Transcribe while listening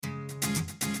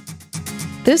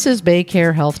This is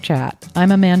Baycare Health Chat. I'm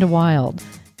Amanda Wild.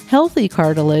 Healthy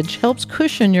cartilage helps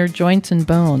cushion your joints and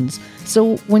bones.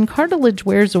 So when cartilage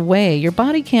wears away, your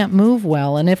body can't move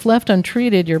well, and if left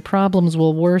untreated, your problems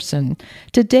will worsen.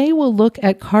 Today, we'll look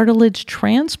at cartilage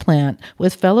transplant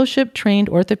with fellowship-trained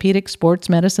orthopedic sports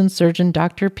medicine surgeon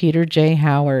Dr. Peter J.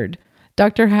 Howard.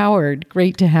 Dr. Howard,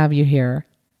 great to have you here.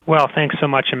 Well, thanks so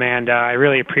much, Amanda. I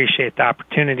really appreciate the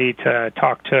opportunity to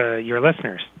talk to your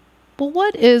listeners. Well,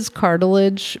 what is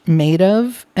cartilage made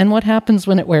of, and what happens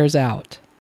when it wears out?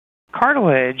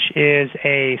 Cartilage is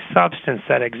a substance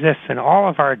that exists in all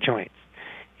of our joints.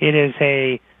 It is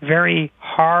a very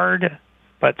hard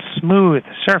but smooth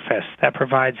surface that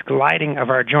provides gliding of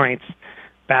our joints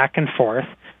back and forth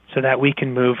so that we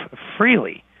can move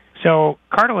freely. So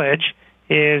cartilage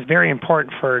is very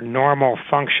important for normal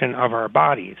function of our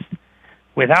bodies.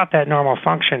 Without that normal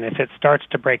function, if it starts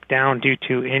to break down due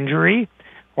to injury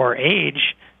or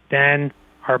age, then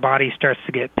our body starts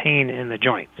to get pain in the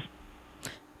joints.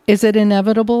 Is it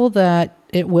inevitable that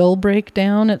it will break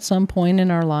down at some point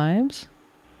in our lives?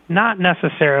 Not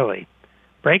necessarily.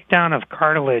 Breakdown of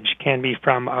cartilage can be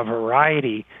from a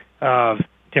variety of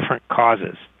different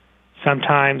causes.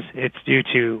 Sometimes it's due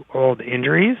to old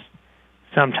injuries.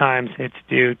 Sometimes it's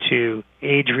due to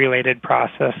age-related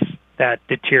process that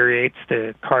deteriorates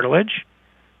the cartilage.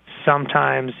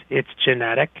 Sometimes it's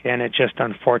genetic, and it just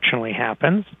unfortunately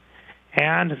happens.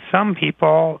 And some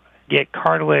people get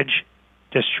cartilage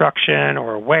destruction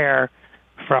or wear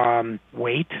from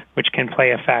weight, which can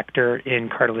play a factor in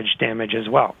cartilage damage as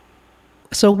well.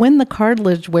 So when the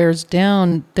cartilage wears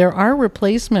down, there are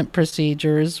replacement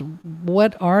procedures.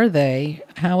 What are they?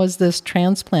 How is this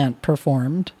transplant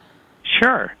performed?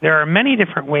 Sure. There are many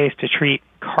different ways to treat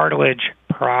cartilage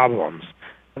problems.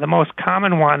 The most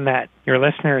common one that your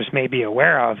listeners may be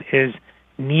aware of is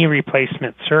knee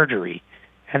replacement surgery.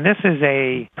 And this is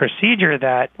a procedure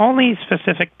that only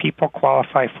specific people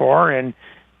qualify for, and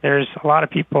there's a lot of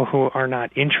people who are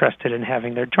not interested in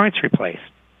having their joints replaced.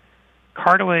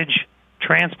 Cartilage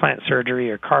transplant surgery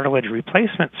or cartilage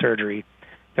replacement surgery,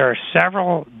 there are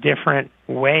several different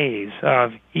ways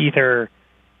of either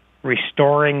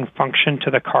restoring function to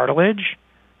the cartilage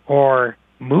or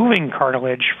moving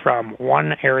cartilage from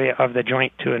one area of the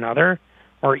joint to another,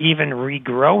 or even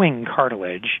regrowing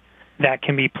cartilage that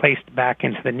can be placed back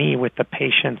into the knee with the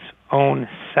patient's own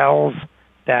cells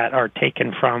that are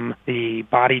taken from the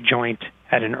body joint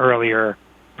at an earlier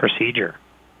procedure.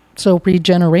 So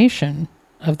regeneration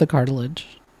of the cartilage.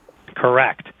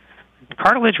 Correct.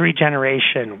 Cartilage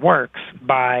regeneration works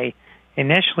by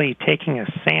initially taking a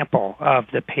sample of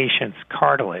the patient's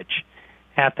cartilage.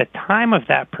 At the time of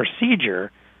that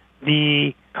procedure,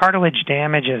 the cartilage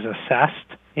damage is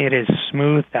assessed, it is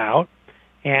smoothed out,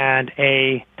 and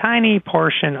a tiny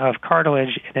portion of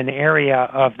cartilage in an area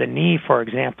of the knee, for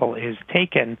example, is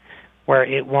taken where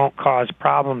it won't cause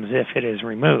problems if it is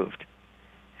removed.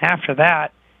 After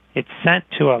that, it's sent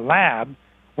to a lab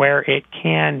where it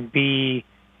can be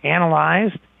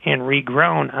analyzed and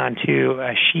regrown onto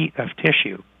a sheet of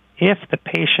tissue. If the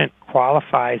patient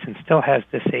qualifies and still has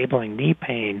disabling knee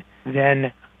pain,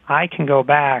 then I can go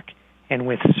back and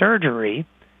with surgery,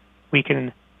 we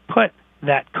can put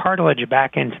that cartilage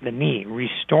back into the knee,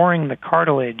 restoring the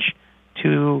cartilage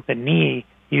to the knee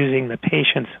using the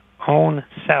patient's own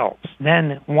cells.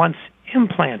 Then, once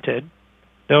implanted,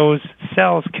 those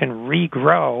cells can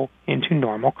regrow into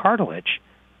normal cartilage,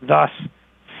 thus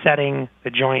setting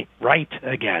the joint right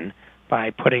again by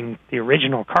putting the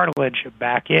original cartilage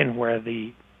back in where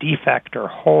the defect or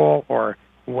hole or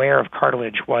wear of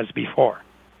cartilage was before.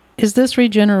 Is this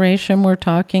regeneration we're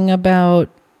talking about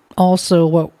also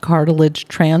what cartilage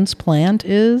transplant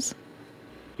is?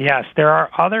 Yes, there are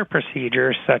other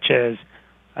procedures such as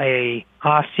a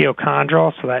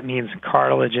osteochondral, so that means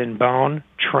cartilage and bone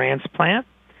transplant,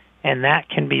 and that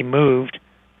can be moved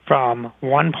from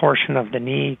one portion of the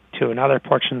knee to another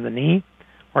portion of the knee,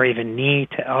 or even knee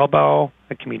to elbow.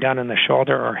 It can be done in the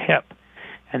shoulder or hip.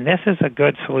 And this is a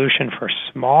good solution for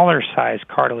smaller size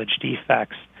cartilage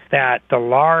defects that the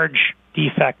large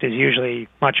defect is usually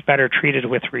much better treated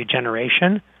with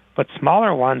regeneration, but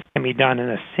smaller ones can be done in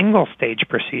a single-stage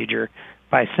procedure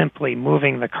by simply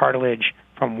moving the cartilage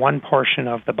from one portion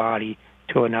of the body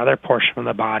to another portion of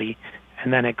the body,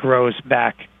 and then it grows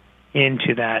back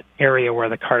into that area where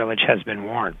the cartilage has been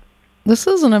worn. This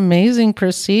is an amazing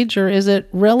procedure. Is it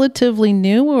relatively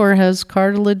new, or has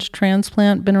cartilage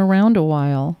transplant been around a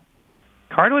while?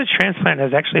 Cartilage transplant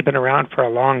has actually been around for a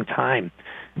long time,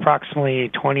 approximately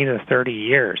 20 to 30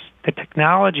 years. The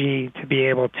technology to be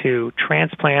able to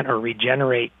transplant or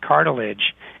regenerate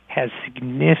cartilage has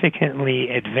significantly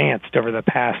advanced over the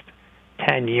past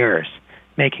 10 years,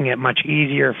 making it much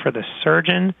easier for the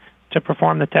surgeon to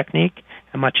perform the technique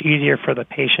and much easier for the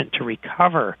patient to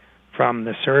recover from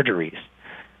the surgeries.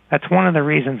 That's one of the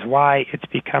reasons why it's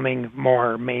becoming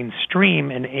more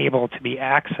mainstream and able to be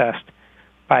accessed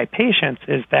by patients,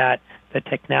 is that the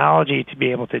technology to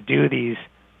be able to do these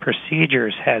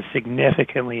procedures has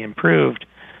significantly improved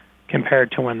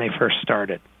compared to when they first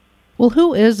started. Well,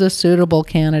 who is a suitable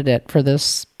candidate for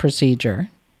this procedure?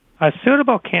 A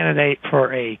suitable candidate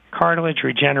for a cartilage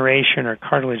regeneration or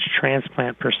cartilage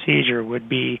transplant procedure would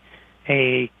be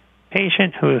a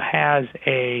patient who has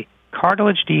a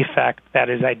cartilage defect that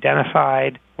is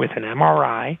identified with an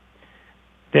MRI.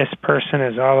 This person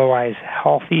is otherwise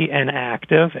healthy and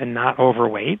active and not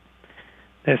overweight.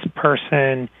 This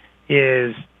person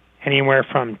is anywhere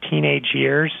from teenage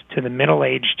years to the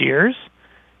middle-aged years,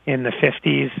 in the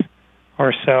 50s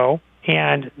or so,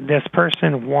 and this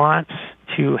person wants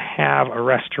to have a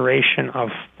restoration of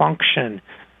function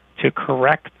to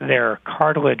correct their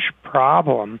cartilage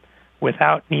problem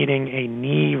without needing a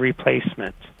knee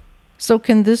replacement. So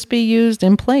can this be used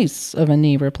in place of a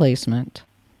knee replacement?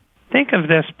 Think of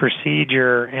this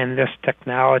procedure and this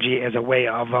technology as a way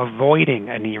of avoiding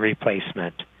a knee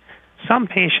replacement. Some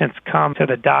patients come to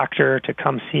the doctor to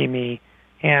come see me,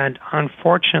 and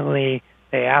unfortunately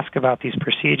they ask about these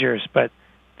procedures, but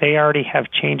they already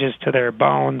have changes to their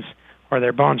bones, or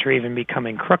their bones are even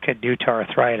becoming crooked due to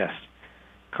arthritis.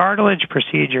 Cartilage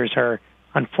procedures are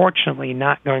unfortunately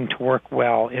not going to work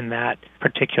well in that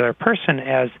particular person,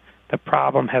 as the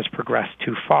problem has progressed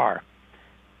too far.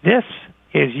 This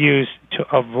is used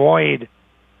to avoid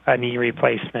a knee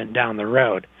replacement down the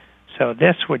road. So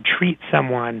this would treat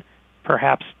someone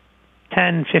perhaps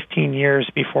 10, 15 years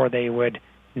before they would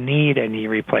need a knee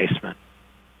replacement.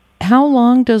 How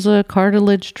long does a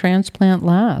cartilage transplant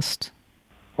last?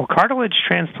 Well, cartilage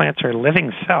transplants are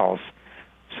living cells.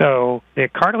 So the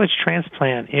cartilage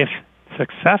transplant, if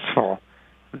successful,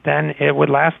 then it would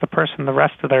last the person the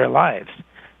rest of their lives.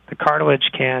 The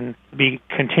cartilage can be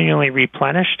continually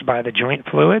replenished by the joint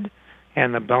fluid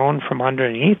and the bone from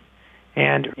underneath,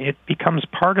 and it becomes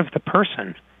part of the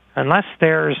person. Unless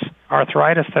there's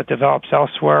arthritis that develops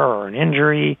elsewhere or an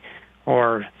injury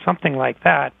or something like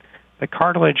that, the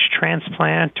cartilage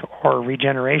transplant or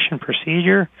regeneration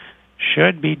procedure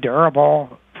should be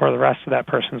durable for the rest of that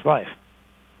person's life.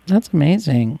 That's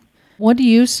amazing. What do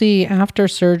you see after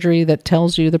surgery that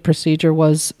tells you the procedure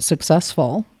was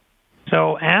successful?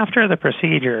 So after the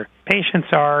procedure, patients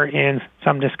are in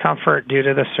some discomfort due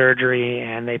to the surgery,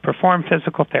 and they perform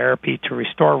physical therapy to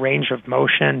restore range of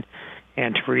motion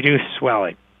and to reduce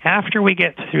swelling. After we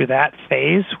get through that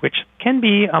phase, which can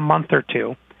be a month or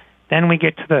two, then we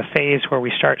get to the phase where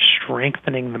we start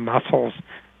strengthening the muscles,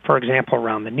 for example,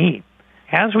 around the knee.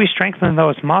 As we strengthen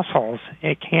those muscles,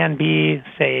 it can be,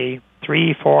 say,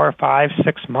 3, 4, 5,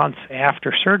 6 months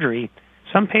after surgery.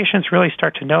 Some patients really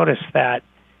start to notice that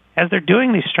as they're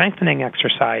doing these strengthening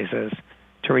exercises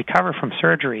to recover from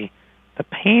surgery, the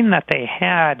pain that they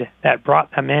had that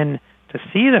brought them in to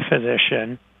see the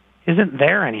physician isn't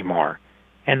there anymore.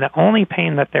 And the only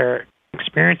pain that they're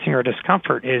experiencing or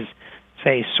discomfort is,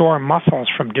 say, sore muscles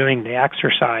from doing the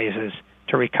exercises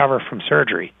to recover from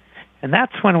surgery. And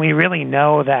that's when we really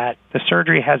know that the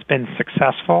surgery has been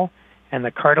successful and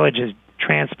the cartilage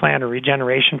transplant or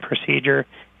regeneration procedure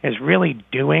is really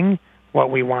doing what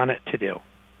we want it to do.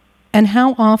 And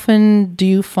how often do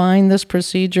you find this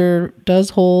procedure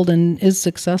does hold and is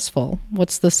successful?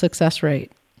 What's the success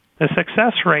rate? The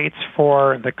success rates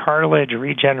for the cartilage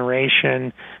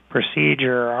regeneration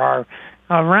procedure are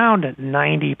around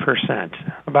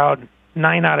 90%. About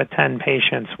 9 out of 10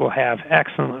 patients will have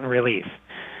excellent relief.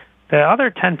 The other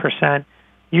 10%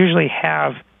 usually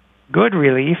have good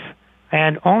relief,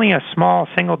 and only a small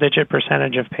single-digit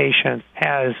percentage of patients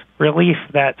has relief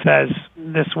that says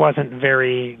this wasn't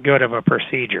very good of a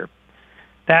procedure.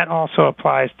 That also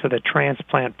applies to the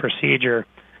transplant procedure.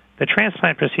 The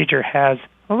transplant procedure has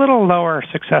a little lower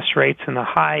success rates in the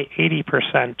high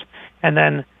 80%, and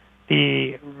then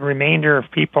the remainder of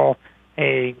people,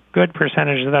 a good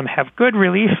percentage of them have good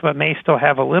relief but may still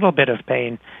have a little bit of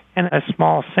pain, and a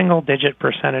small single-digit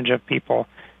percentage of people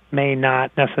may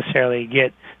not necessarily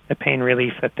get the pain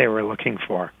relief that they were looking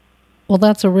for. Well,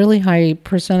 that's a really high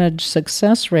percentage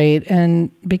success rate,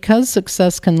 and because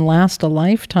success can last a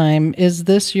lifetime, is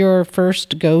this your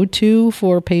first go-to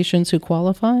for patients who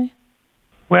qualify?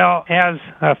 Well, as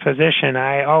a physician,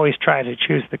 I always try to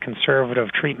choose the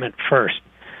conservative treatment first.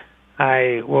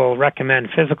 I will recommend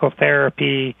physical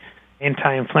therapy,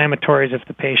 anti-inflammatories if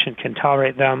the patient can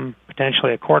tolerate them,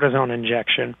 potentially a cortisone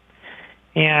injection.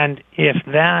 And if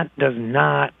that does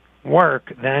not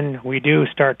work, then we do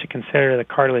start to consider the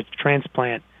cartilage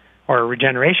transplant or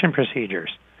regeneration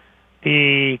procedures.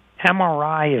 The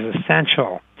MRI is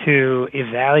essential to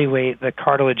evaluate the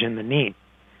cartilage in the knee.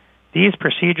 These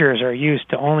procedures are used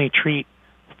to only treat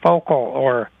focal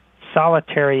or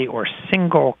solitary or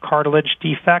single cartilage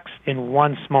defects in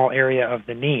one small area of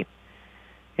the knee.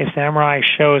 If the MRI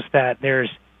shows that there's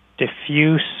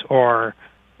diffuse or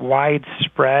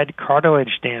widespread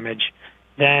cartilage damage,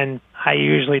 then I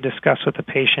usually discuss with the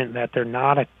patient that they're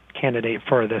not a candidate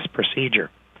for this procedure.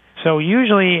 So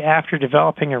usually after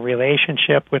developing a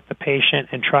relationship with the patient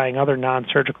and trying other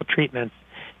non-surgical treatments,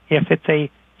 if it's a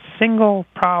single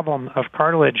problem of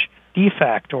cartilage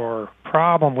defect or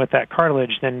problem with that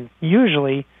cartilage, then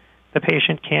usually the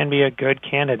patient can be a good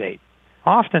candidate.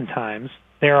 Oftentimes,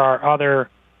 there are other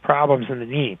problems in the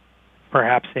knee,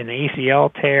 perhaps an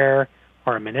ACL tear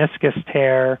or a meniscus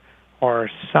tear or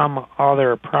some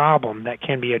other problem that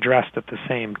can be addressed at the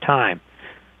same time.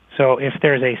 So if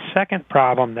there's a second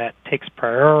problem that takes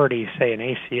priority, say an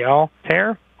ACL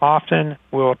tear, often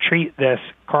we'll treat this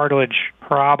cartilage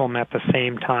problem at the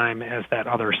same time as that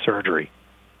other surgery.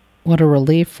 What a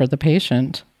relief for the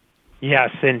patient. Yes,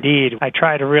 indeed. I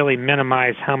try to really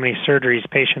minimize how many surgeries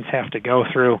patients have to go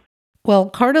through. Well,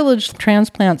 cartilage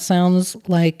transplant sounds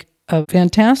like a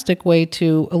fantastic way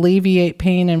to alleviate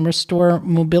pain and restore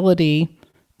mobility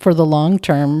for the long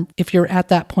term if you're at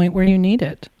that point where you need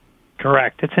it.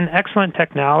 Correct. It's an excellent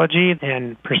technology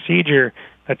and procedure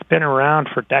that's been around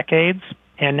for decades,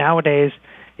 and nowadays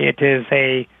it is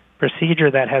a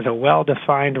procedure that has a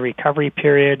well-defined recovery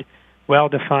period,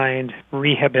 well-defined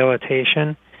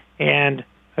rehabilitation, and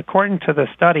according to the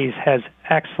studies has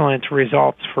excellent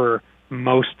results for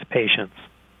most patients.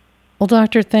 Well,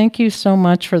 doctor, thank you so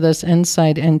much for this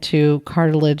insight into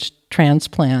cartilage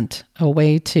transplant, a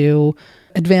way to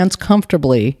advance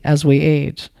comfortably as we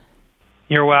age.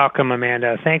 You're welcome,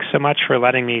 Amanda. Thanks so much for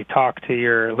letting me talk to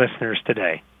your listeners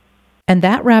today. And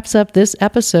that wraps up this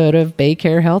episode of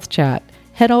BayCare Health Chat.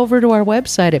 Head over to our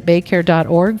website at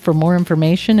baycare.org for more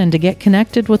information and to get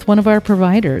connected with one of our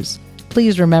providers.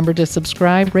 Please remember to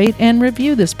subscribe, rate, and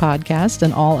review this podcast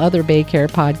and all other BayCare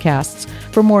podcasts.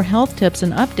 For more health tips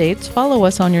and updates, follow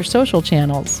us on your social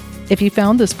channels. If you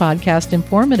found this podcast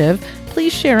informative,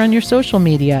 please share on your social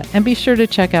media and be sure to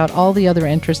check out all the other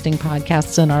interesting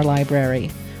podcasts in our library.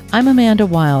 I'm Amanda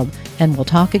Wild, and we'll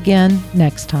talk again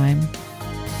next time.